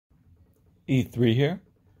E3 here.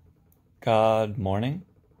 Good morning.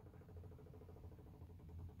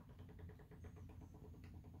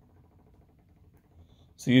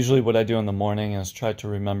 So usually what I do in the morning is try to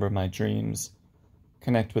remember my dreams,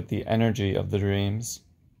 connect with the energy of the dreams,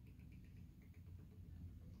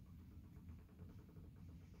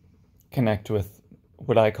 connect with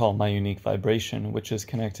what I call my unique vibration, which is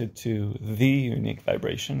connected to the unique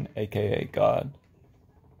vibration, aka God.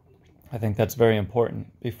 I think that's very important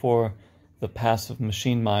before the passive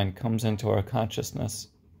machine mind comes into our consciousness.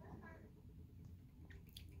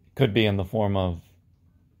 Could be in the form of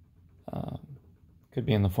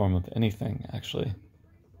anything, actually.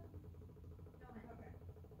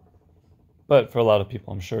 But for a lot of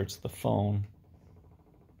people, I'm sure it's the phone,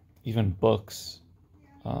 even books,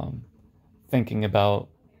 thinking about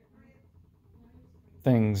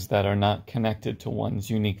things that are not connected to one's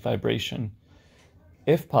unique vibration.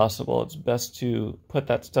 If possible, it's best to put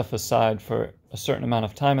that stuff aside for a certain amount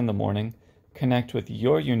of time in the morning, connect with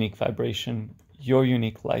your unique vibration, your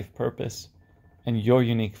unique life purpose, and your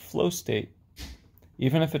unique flow state,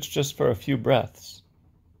 even if it's just for a few breaths,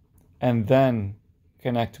 and then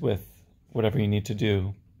connect with whatever you need to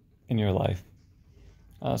do in your life.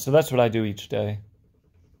 So that's what I do each day.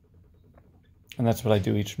 And that's what I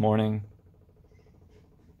do each morning.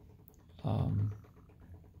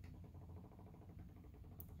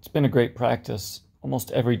 It's been a great practice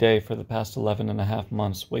almost every day for the past 11 and a half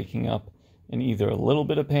months, waking up in either a little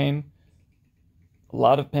bit of pain, a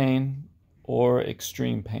lot of pain, or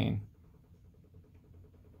extreme pain.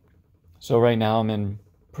 So right now I'm in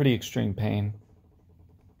pretty extreme pain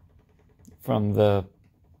from the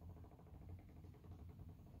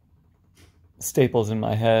staples in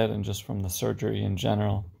my head and just from the surgery in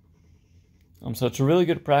general. So it's a really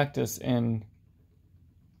good practice in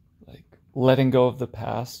letting go of the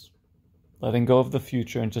past, letting go of the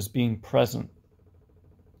future, and just being present.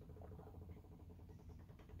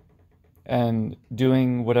 And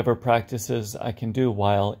doing whatever practices I can do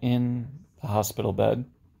while in the hospital bed,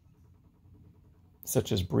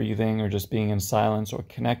 such as breathing or just being in silence or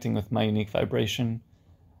connecting with my unique vibration,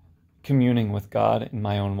 communing with God in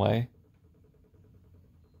my own way.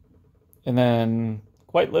 And then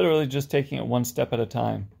quite literally just taking it one step at a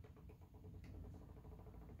time.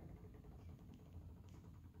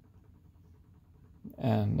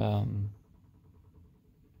 And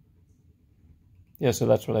so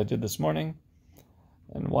that's what I did this morning.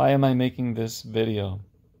 And why am I making this video?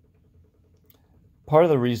 Part of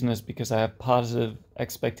the reason is because I have positive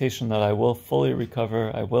expectation that I will fully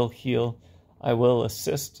recover, I will heal, I will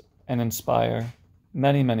assist and inspire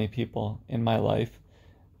many, many people in my life.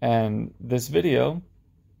 And this video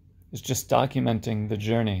is just documenting the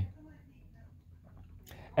journey.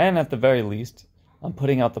 And at the very least, I'm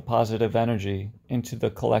putting out the positive energy into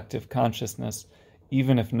the collective consciousness,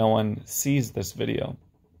 even if no one sees this video.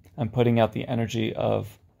 I'm putting out the energy of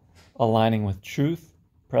aligning with truth,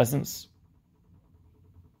 presence,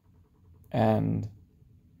 and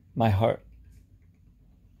my heart.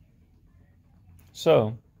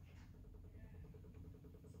 So,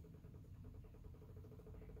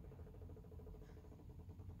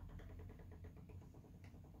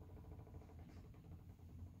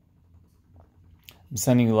 I'm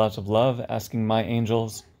sending you lots of love, asking my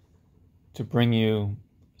angels to bring you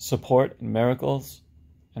support and miracles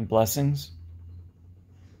and blessings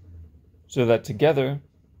so that together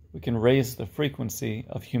we can raise the frequency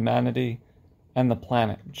of humanity and the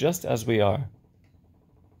planet just as we are.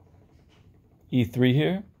 E3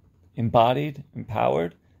 here, embodied,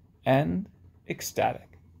 empowered, and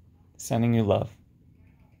ecstatic. Sending you love.